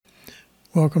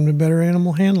Welcome to Better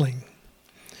Animal Handling,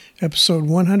 episode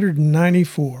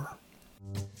 194.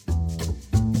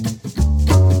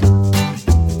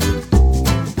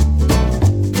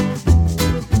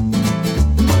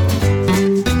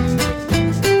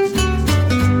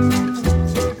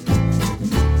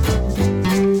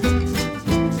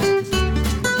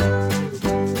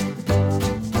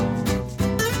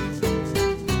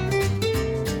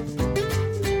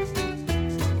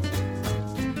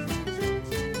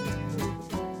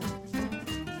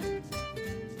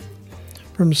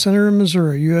 From the center of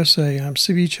Missouri, USA, I'm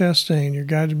C.B. Chastain, your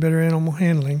guide to better animal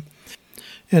handling,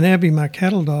 and Abby, my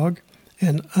cattle dog,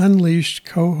 and unleashed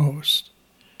co-host.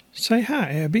 Say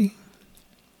hi, Abby.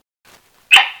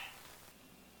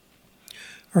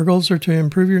 Our goals are to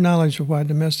improve your knowledge of why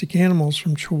domestic animals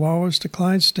from Chihuahuas to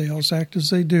Clydesdales act as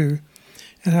they do,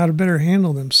 and how to better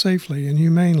handle them safely and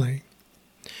humanely.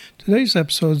 Today's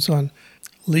episode is on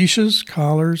leashes,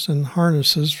 collars, and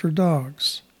harnesses for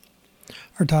dogs.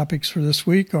 Our topics for this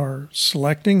week are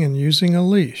selecting and using a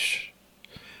leash,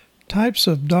 types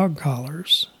of dog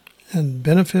collars, and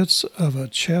benefits of a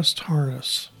chest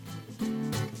harness.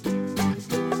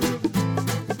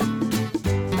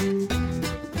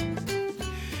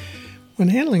 When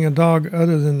handling a dog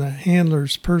other than the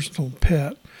handler's personal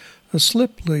pet, a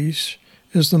slip leash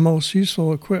is the most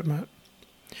useful equipment.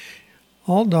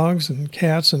 All dogs and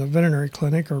cats in a veterinary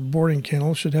clinic or boarding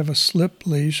kennel should have a slip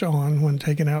leash on when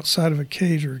taken outside of a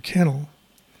cage or kennel.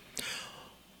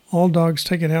 All dogs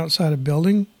taken outside a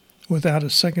building without a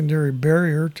secondary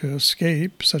barrier to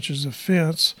escape, such as a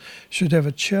fence, should have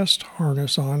a chest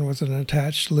harness on with an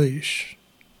attached leash.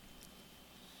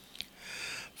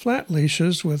 Flat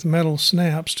leashes with metal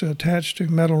snaps to attach to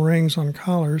metal rings on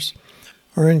collars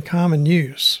are in common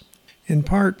use, in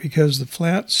part because the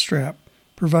flat strap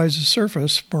provides a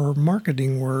surface for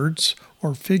marketing words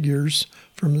or figures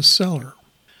from the seller.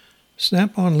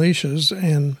 Snap-on leashes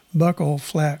and buckle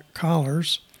flat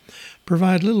collars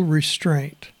provide little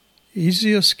restraint,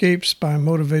 easy escapes by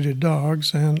motivated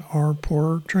dogs, and are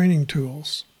poor training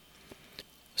tools.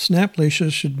 Snap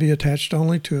leashes should be attached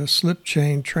only to a slip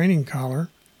chain training collar,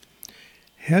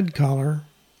 head collar,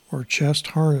 or chest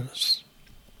harness.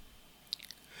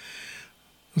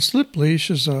 A slip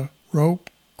leash is a rope,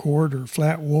 cord, or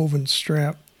flat woven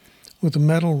strap with a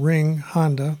metal ring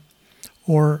Honda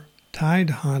or tied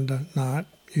Honda knot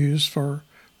used for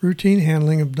routine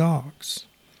handling of dogs.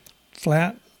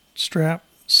 Flat strap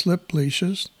slip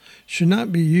leashes should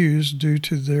not be used due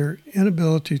to their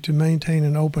inability to maintain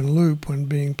an open loop when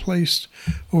being placed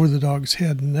over the dog's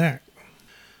head and neck.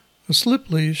 A slip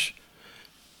leash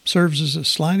serves as a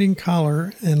sliding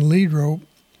collar and lead rope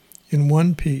in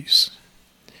one piece.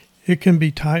 It can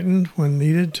be tightened when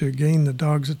needed to gain the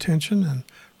dog's attention and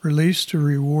released to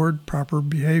reward proper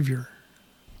behavior.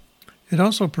 It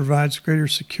also provides greater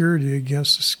security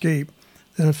against escape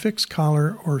than a fixed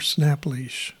collar or snap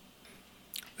leash.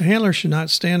 The handler should not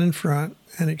stand in front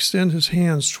and extend his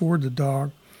hands toward the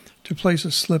dog to place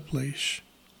a slip leash.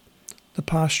 The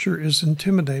posture is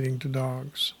intimidating to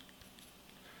dogs.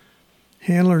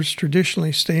 Handlers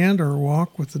traditionally stand or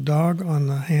walk with the dog on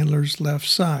the handler's left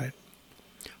side.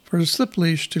 For the slip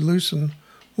leash to loosen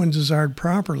when desired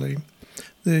properly,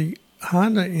 the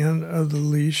Honda end of the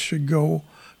leash should go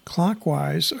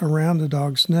clockwise around the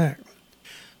dog's neck.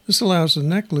 This allows the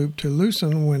neck loop to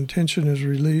loosen when tension is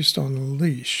released on the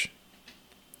leash.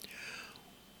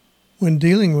 When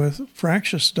dealing with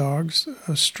fractious dogs,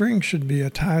 a string should be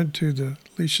tied to the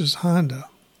leash's Honda.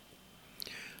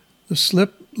 The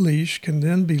slip leash can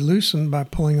then be loosened by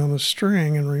pulling on the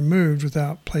string and removed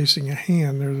without placing a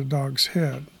hand near the dog's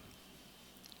head.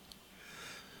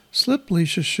 Slip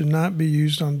leashes should not be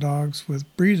used on dogs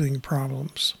with breathing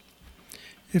problems.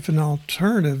 If an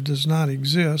alternative does not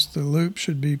exist, the loop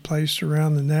should be placed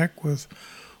around the neck with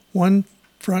one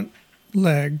front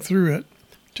leg through it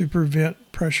to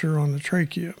prevent pressure on the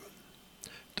trachea.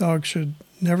 Dogs should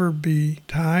never be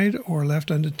tied or left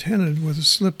unattended with a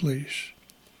slip leash.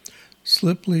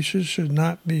 Slip leashes should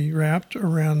not be wrapped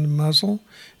around the muzzle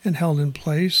and held in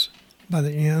place by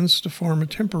the ends to form a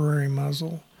temporary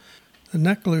muzzle. The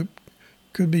neck loop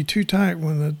could be too tight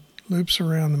when the loops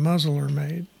around the muzzle are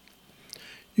made.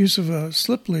 Use of a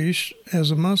slip leash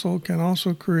as a muzzle can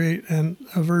also create an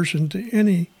aversion to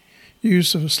any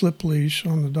use of a slip leash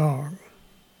on the dog.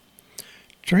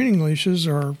 Training leashes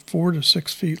are 4 to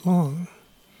 6 feet long.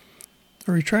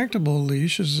 A retractable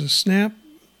leash is a snap,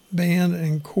 band,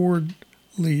 and cord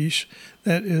leash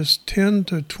that is 10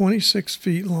 to 26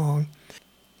 feet long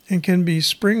and can be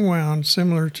spring wound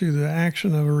similar to the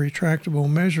action of a retractable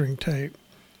measuring tape.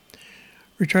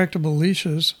 Retractable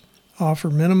leashes offer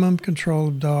minimum control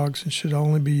of dogs and should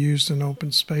only be used in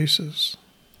open spaces.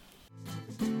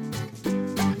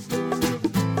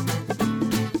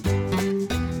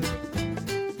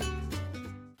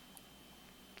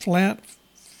 Flat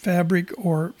fabric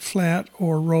or flat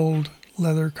or rolled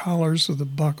leather collars with a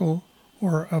buckle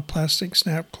or a plastic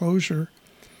snap closure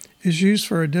is used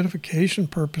for identification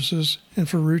purposes and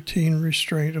for routine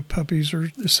restraint of puppies or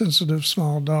sensitive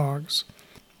small dogs.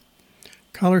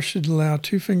 Collars should allow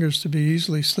 2 fingers to be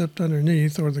easily slipped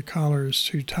underneath or the collar is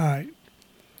too tight.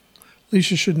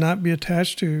 Leashes should not be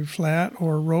attached to flat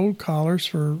or rolled collars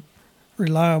for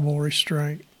reliable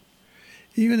restraint.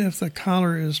 Even if the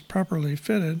collar is properly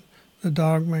fitted, the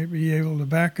dog might be able to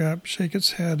back up, shake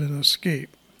its head, and escape.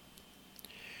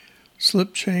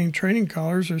 Slip chain training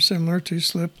collars are similar to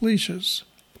slip leashes.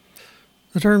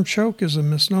 The term choke is a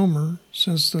misnomer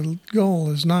since the goal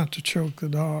is not to choke the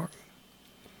dog.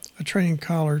 A training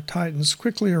collar tightens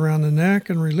quickly around the neck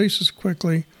and releases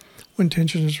quickly when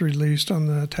tension is released on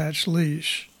the attached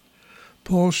leash.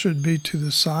 Pull should be to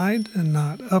the side and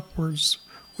not upwards,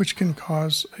 which can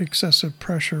cause excessive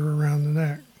pressure around the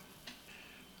neck.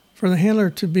 For the handler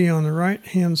to be on the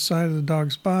right-hand side of the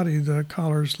dog's body, the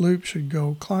collar's loop should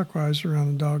go clockwise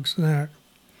around the dog's neck.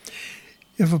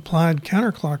 If applied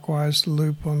counterclockwise, the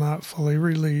loop will not fully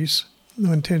release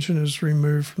when tension is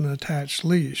removed from the attached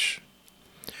leash.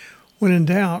 When in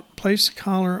doubt, place the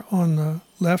collar on the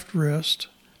left wrist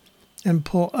and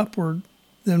pull upward,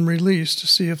 then release to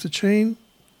see if the chain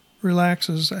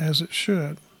relaxes as it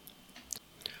should.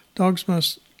 Dogs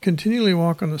must continually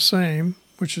walk on the same,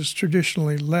 which is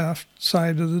traditionally left,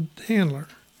 side of the handler.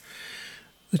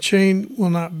 The chain will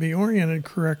not be oriented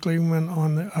correctly when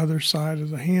on the other side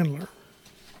of the handler.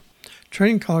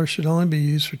 Training collars should only be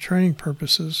used for training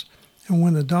purposes and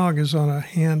when the dog is on a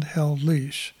handheld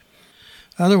leash.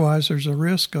 Otherwise, there's a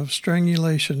risk of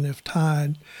strangulation if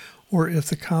tied or if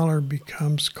the collar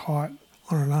becomes caught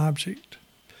on an object.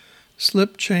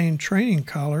 Slip chain training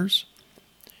collars,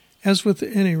 as with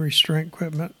any restraint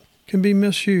equipment, can be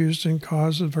misused and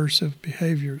cause aversive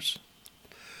behaviors.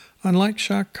 Unlike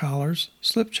shock collars,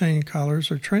 slip chain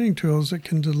collars are training tools that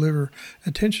can deliver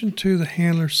attention to the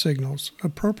handler signals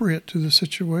appropriate to the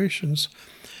situations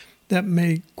that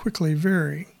may quickly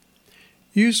vary.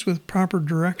 Used with proper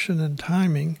direction and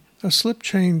timing, a slip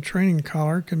chain training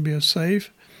collar can be a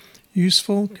safe,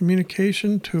 useful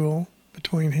communication tool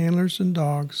between handlers and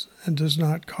dogs and does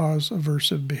not cause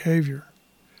aversive behavior.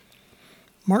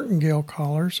 Martingale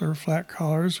collars are flat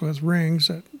collars with rings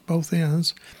at both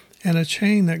ends and a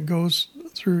chain that goes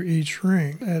through each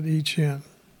ring at each end.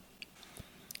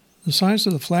 The size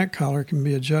of the flat collar can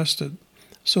be adjusted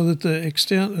so that the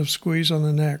extent of squeeze on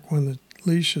the neck when the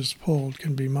leash is pulled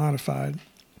can be modified.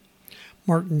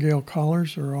 Martingale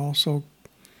collars are also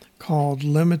called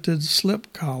limited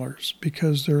slip collars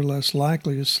because they're less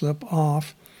likely to slip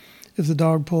off if the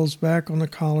dog pulls back on the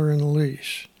collar and the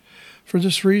leash. For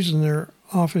this reason, they're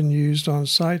often used on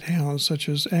sight hounds such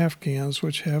as Afghans,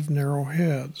 which have narrow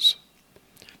heads.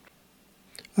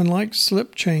 Unlike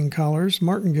slip chain collars,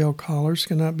 martingale collars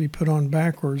cannot be put on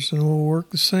backwards and will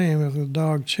work the same if the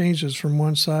dog changes from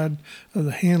one side of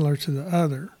the handler to the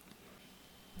other.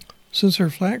 Since they're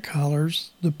flat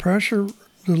collars, the pressure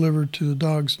delivered to the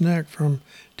dog's neck from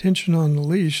tension on the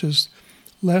leash is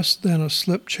less than a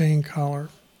slip chain collar.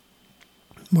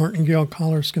 Martingale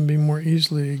collars can be more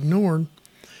easily ignored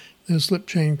than slip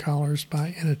chain collars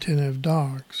by inattentive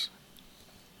dogs.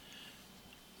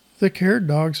 Thick-haired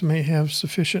dogs may have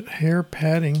sufficient hair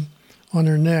padding on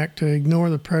their neck to ignore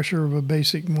the pressure of a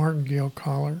basic martingale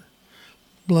collar.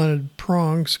 Blunted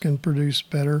prongs can produce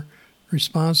better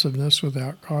responsiveness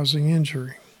without causing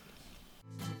injury.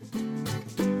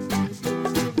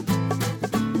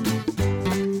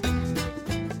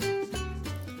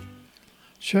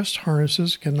 Chest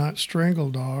harnesses cannot strangle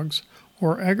dogs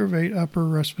or aggravate upper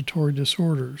respiratory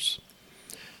disorders.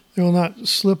 They will not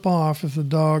slip off if the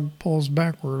dog pulls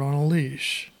backward on a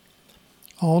leash.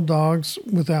 All dogs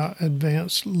without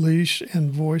advanced leash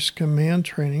and voice command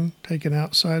training taken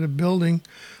outside a building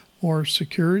or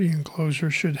security enclosure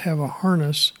should have a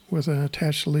harness with an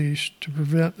attached leash to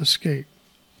prevent escape.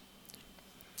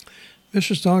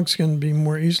 Vicious dogs can be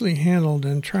more easily handled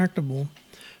and tractable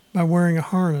by wearing a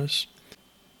harness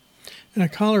and a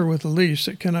collar with a leash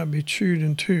that cannot be chewed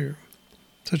in two,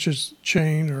 such as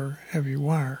chain or heavy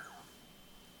wire.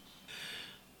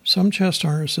 Some chest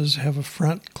harnesses have a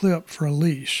front clip for a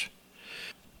leash.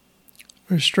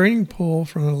 A restraining pull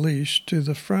from a leash to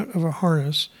the front of a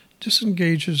harness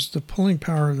disengages the pulling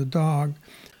power of the dog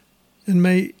and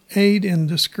may aid in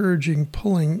discouraging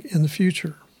pulling in the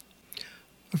future.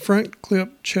 A front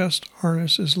clip chest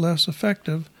harness is less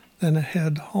effective than a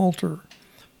head halter,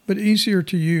 but easier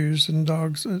to use, and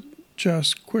dogs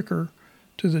adjust quicker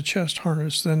to the chest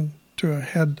harness than to a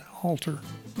head halter.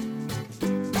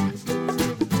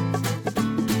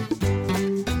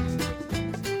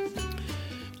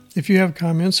 If you have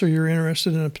comments or you're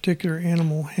interested in a particular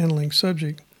animal handling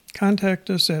subject, contact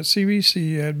us at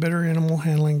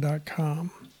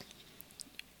cbc@betteranimalhandling.com.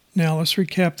 Now let's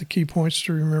recap the key points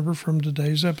to remember from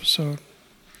today's episode.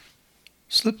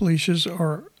 Slip leashes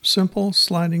are simple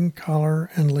sliding collar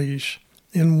and leash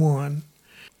in one,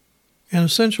 and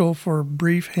essential for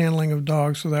brief handling of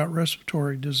dogs without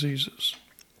respiratory diseases.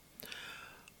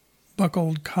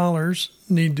 Buckled collars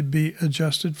need to be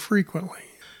adjusted frequently,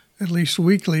 at least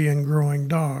weekly in growing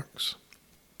dogs.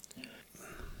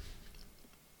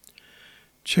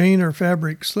 Chain or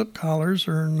fabric slip collars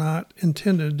are not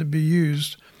intended to be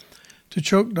used to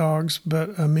choke dogs,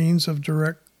 but a means of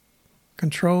direct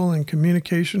control and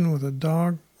communication with a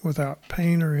dog without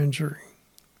pain or injury.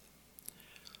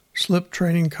 Slip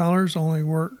training collars only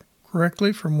work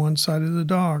correctly from one side of the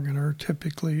dog and are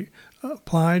typically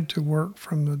applied to work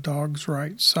from the dog's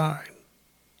right side.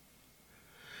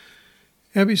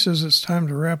 Abby says it's time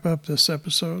to wrap up this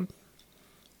episode.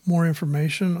 More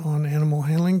information on animal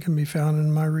handling can be found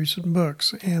in my recent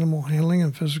books, Animal Handling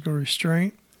and Physical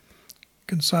Restraint,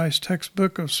 Concise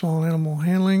Textbook of Small Animal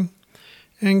Handling,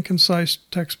 and Concise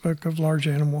Textbook of Large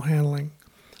Animal Handling,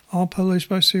 all published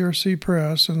by CRC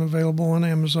Press and available on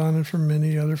Amazon and from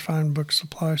many other fine book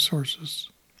supply sources.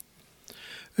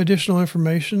 Additional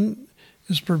information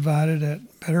is provided at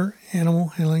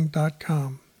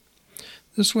betteranimalhandling.com.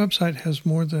 This website has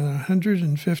more than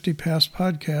 150 past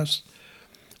podcasts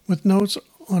with notes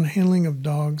on handling of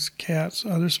dogs, cats,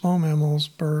 other small mammals,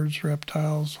 birds,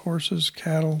 reptiles, horses,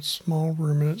 cattle, small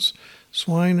ruminants,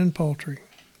 swine, and poultry.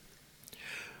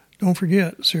 Don't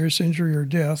forget, serious injury or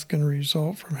death can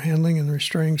result from handling and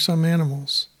restraining some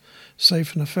animals.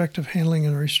 Safe and effective handling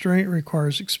and restraint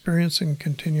requires experience and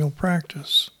continual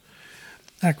practice.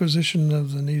 Acquisition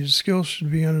of the needed skills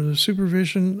should be under the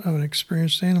supervision of an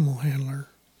experienced animal handler.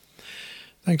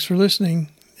 Thanks for listening.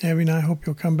 Abby and I hope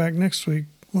you'll come back next week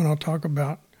when I'll talk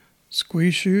about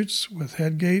squeeze chutes with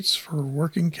head gates for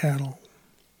working cattle.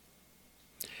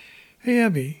 Hey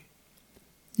Abby,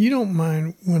 you don't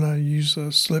mind when I use a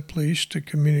slip leash to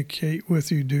communicate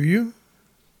with you, do you?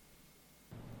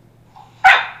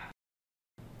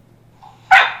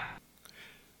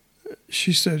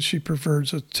 She said she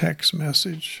prefers a text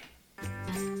message.